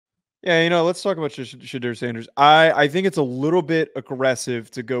Yeah, let's talk about Shedeur Sanders. I think it's a little bit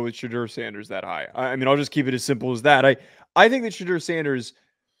aggressive to go with Shedeur Sanders that high. I mean, I'll just keep it as simple as that. I think that Shedeur Sanders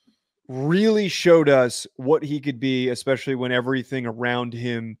really showed us what he could be, especially when everything around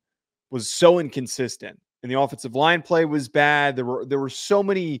him was so inconsistent and the offensive line play was bad. There were so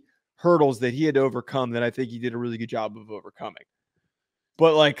many hurdles that he had to overcome that I think he did a really good job of overcoming.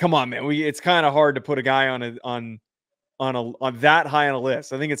 But like, come on, man, it's kind of hard to put a guy on that high on a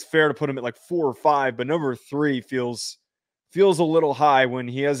list. I think it's fair to put him at like 4 or 5, but number 3 feels a little high when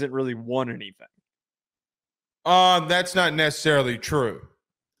he hasn't really won anything. That's not necessarily true.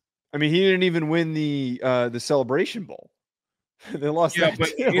 I mean, he didn't even win the Celebration Bowl. They lost that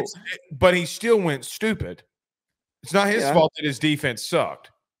too. But he still went stupid. It's not his fault that his defense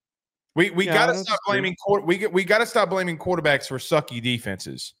sucked. We got to stop blaming we got to stop blaming quarterbacks for sucky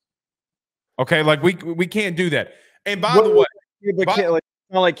defenses. Okay, like we can't do that. And by the way, it's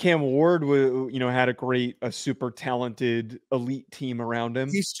not like Cam Ward, had a super talented elite team around him.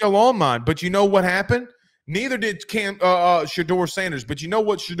 He's still on mine, but you know what happened? Neither did Shedeur Sanders. But you know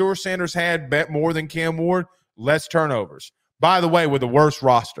what Shedeur Sanders had more than Cam Ward? Less turnovers. By the way, with the worst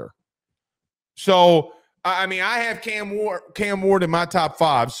roster. So, I mean, I have Cam Ward in my top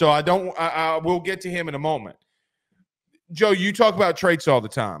 5, so I will get to him in a moment. Joe, you talk about traits all the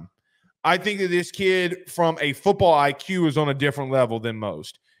time. I think that this kid from a football IQ is on a different level than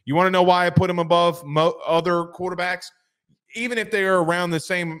most. You want to know why I put him above other quarterbacks? Even if they are around the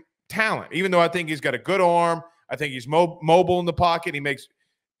same talent, even though I think he's got a good arm, I think he's mobile in the pocket. He makes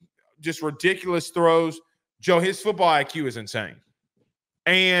just ridiculous throws. Joe, his football IQ is insane.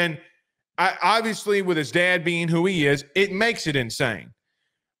 And obviously with his dad being who he is, it makes it insane.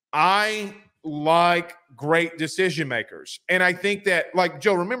 I like great decision makers. And I think that, like,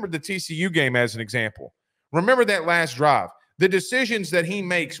 Joe, remember the TCU game as an example. Remember that last drive. The decisions that he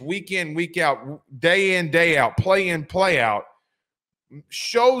makes week in, week out, day in, day out, play in, play out,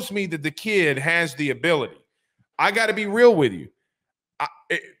 shows me that the kid has the ability. I got to be real with you.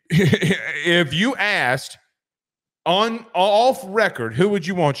 If you asked on off record, who would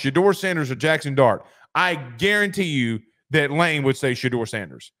you want, Shedeur Sanders or Jackson Dart? I guarantee you that Lane would say Shedeur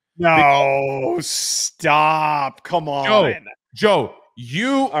Sanders. No, stop. Come on. Joe,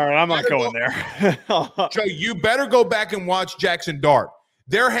 you. All right, I'm not going there. Joe, you better go back and watch Jackson Dart.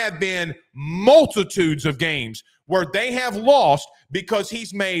 There have been multitudes of games where they have lost because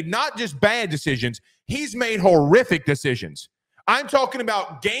he's made not just bad decisions, he's made horrific decisions. I'm talking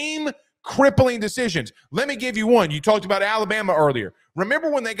about game-crippling decisions. Let me give you one. You talked about Alabama earlier. Remember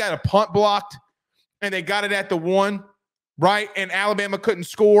when they got a punt blocked and they got it at the 1? Right, and Alabama couldn't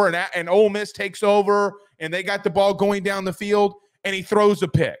score, and Ole Miss takes over, and they got the ball going down the field, and he throws a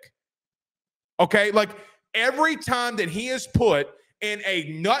pick. Okay, like every time that he is put in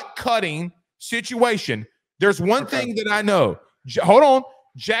a nut-cutting situation, there's one thing that I know. Hold on,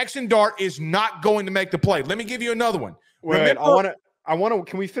 Jackson Dart is not going to make the play. Let me give you another one. Wait, I want to.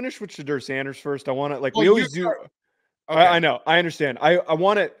 Can we finish with Shedeur Sanders first? I want to, like, we always do. Okay. I know, I understand. I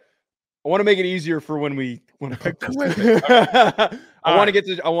want to make it easier for when I pick this. I want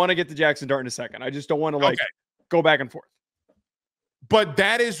to get to Jackson Dart in a second. I just don't want to go back and forth. But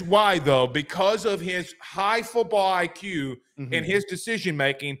that is why, though, because of his high football IQ and his decision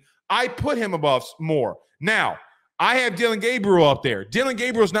making, I put him above more. Now, I have Dillon Gabriel up there. Dillon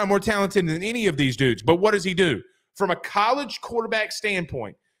Gabriel is not more talented than any of these dudes. But what does he do? From a college quarterback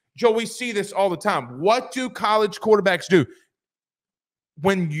standpoint, Joe, we see this all the time. What do college quarterbacks do?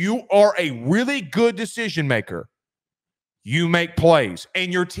 When you are a really good decision maker, you make plays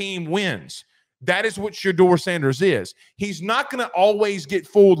and your team wins. That is what Shedeur Sanders is. He's not going to always get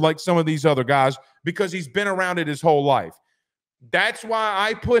fooled like some of these other guys because he's been around it his whole life. That's why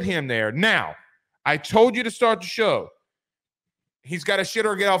I put him there. Now, I told you to start the show. He's got a shit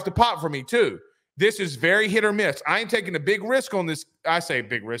or get off the pot for me too. This is very hit or miss. I ain't taking a big risk on this. I say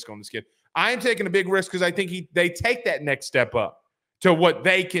big risk on this kid. I am taking a big risk because I think they take that next step up to what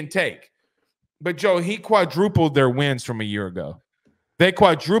they can take. But, Joe, he quadrupled their wins from a year ago. They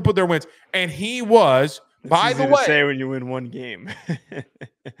quadrupled their wins. And he was, by the way. Say when you win one game.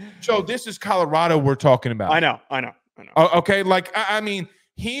 Joe, this is Colorado we're talking about. I know. Okay, like, I mean,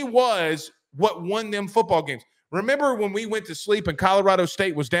 he was what won them football games. Remember when we went to sleep and Colorado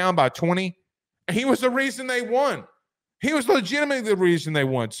State was down by 20? He was the reason they won. He was legitimately the reason they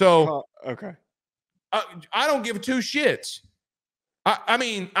won. So, okay. I don't give two shits. I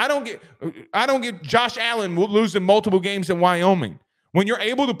mean, I don't get Josh Allen losing multiple games in Wyoming. When you're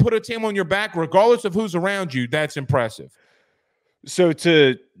able to put a team on your back, regardless of who's around you, that's impressive. So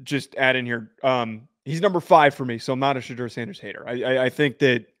to just add in here, he's number 5 for me, so I'm not a Shedeur Sanders hater. I think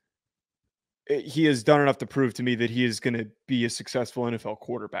that he has done enough to prove to me that he is going to be a successful NFL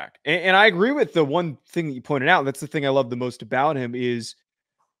quarterback. And I agree with the one thing that you pointed out. That's the thing I love the most about him is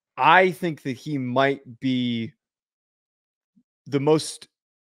I think that he might be the most.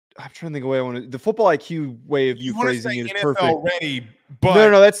 I'm trying to think of the way I want to. The football IQ way of you want to phrasing say it is NFL perfect. ready, but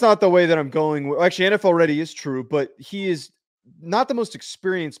No, that's not the way that I'm going. Well, actually, NFL ready is true, but he is not the most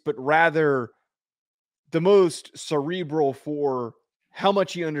experienced, but rather the most cerebral for how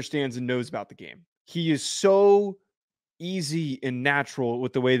much he understands and knows about the game. He is so easy and natural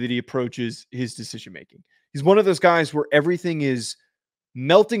with the way that he approaches his decision making. He's one of those guys where everything is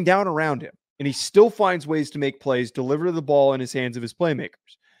melting down around him, and he still finds ways to make plays, deliver the ball in his hands of his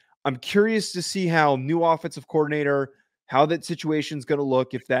playmakers. I'm curious to see how new offensive coordinator, how that situation is going to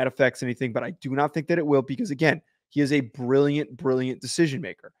look, if that affects anything, but I do not think that it will because, again, he is a brilliant, brilliant decision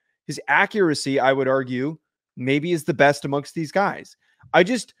maker. His accuracy, I would argue, maybe is the best amongst these guys. At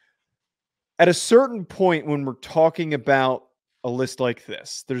a certain point when we're talking about a list like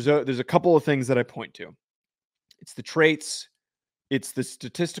this, there's a couple of things that I point to. It's the traits, it's the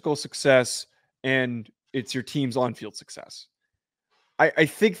statistical success, and it's your team's on-field success. I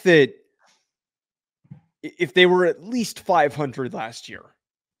think that if they were at least 500 last year,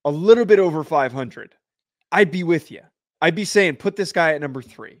 a little bit over 500, I'd be with you. I'd be saying, put this guy at number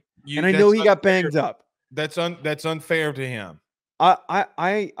 3. And I know he got banged up. That's unfair to him.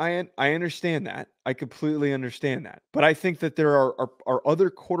 I understand that. I completely understand that. But I think that there are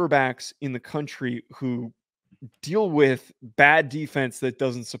other quarterbacks in the country who deal with bad defense that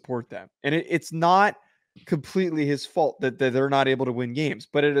doesn't support them. And it's not completely his fault that they're not able to win games.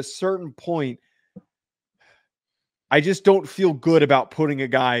 But at a certain point, I just don't feel good about putting a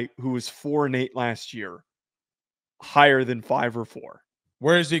guy who was 4-8 last year higher than 5 or 4.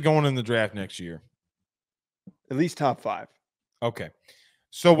 Where is he going in the draft next year? At least top 5. Okay.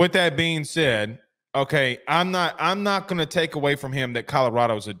 So with that being said, okay, I'm not going to take away from him that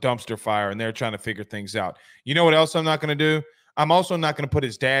Colorado is a dumpster fire and they're trying to figure things out. You know what else I'm not going to do? I'm also not going to put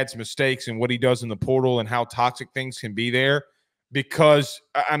his dad's mistakes and what he does in the portal and how toxic things can be there because,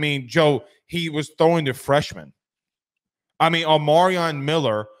 I mean, Joe, he was throwing to freshmen. I mean, Omarion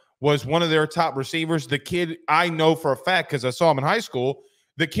Miller was one of their top receivers. The kid, I know for a fact because I saw him in high school,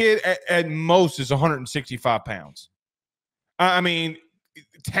 the kid at most is 165 pounds. I mean,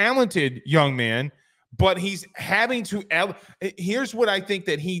 talented young man, but he's having to here's what I think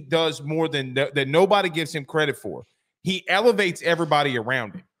that he does more than that nobody gives him credit for. He elevates everybody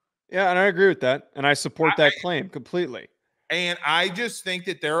around him. Yeah, and I agree with that, and I support that claim completely. And I just think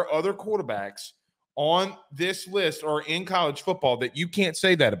that there are other quarterbacks on this list or in college football that you can't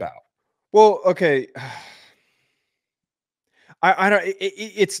say that about. Well, okay. I don't.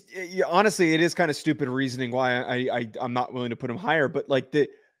 It's honestly, it is kind of stupid reasoning why I'm not willing to put him higher. But like it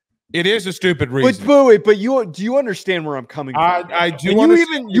is a stupid reason. But do you understand where I'm coming from? I do.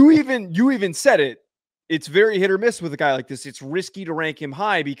 And you even said it. It's very hit or miss with a guy like this. It's risky to rank him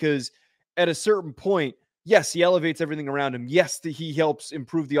high because at a certain point, yes, he elevates everything around him. Yes, he helps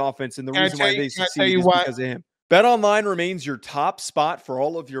improve the offense, and the reason why they succeed is because of him. BetOnline remains your top spot for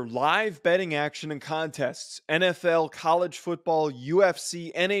all of your live betting action and contests. NFL, college football,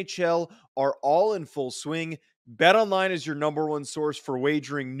 UFC, NHL are all in full swing. BetOnline is your number one source for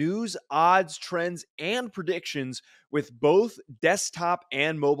wagering news, odds, trends, and predictions with both desktop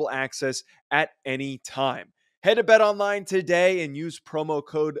and mobile access at any time. Head to BetOnline today and use promo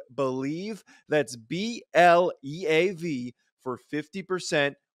code BELIEVE, that's BLEAV, for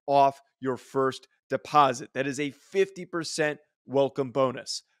 50% off your first deposit. That is a 50% welcome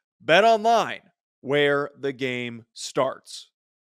bonus. BetOnline, where the game starts.